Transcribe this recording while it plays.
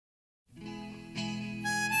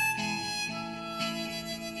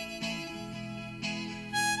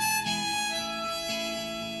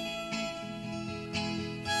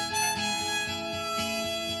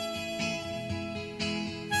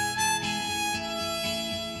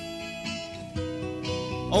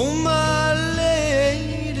Oh, my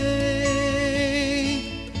lady,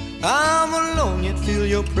 I'm alone yet feel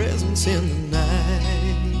your presence in the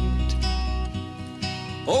night.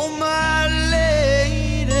 Oh, my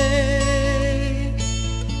lady,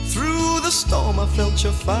 through the storm I felt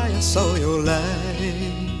your fire, saw your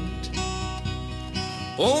light.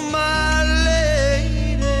 Oh, my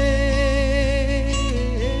lady,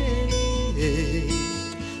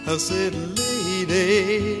 I said,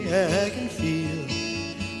 lady, I can feel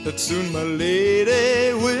that soon my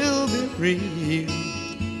lady will be real.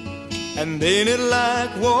 And ain't it like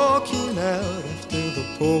walking out after the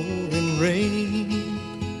pouring rain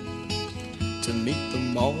to meet the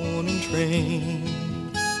morning train?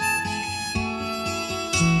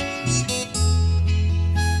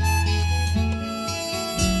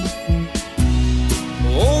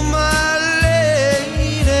 Oh, my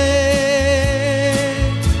lady,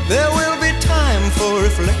 there will be time for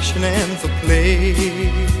reflection and for play.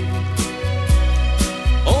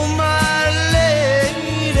 Oh, my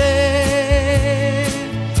lady,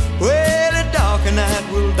 where the darker night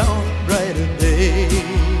will dawn a brighter day.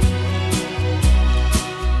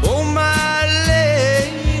 Oh, my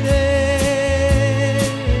lady,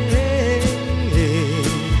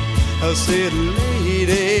 I said,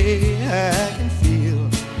 lady, I can feel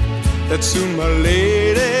that soon my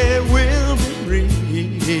lady will be real.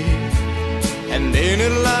 And ain't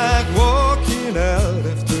it like walking out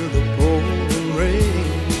after the pouring rain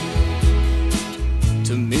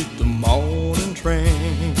to meet the morning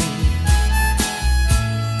train?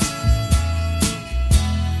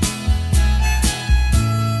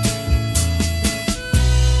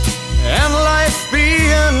 And life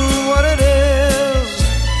being what it is,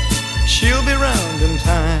 she'll be round in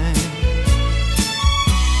time.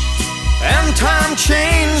 And time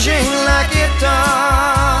changing like it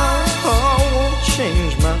does, oh, won't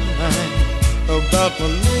change my mind about my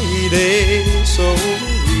lady so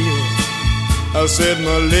real. I said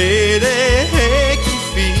my lady can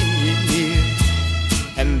feel,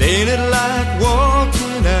 and ain't it like war?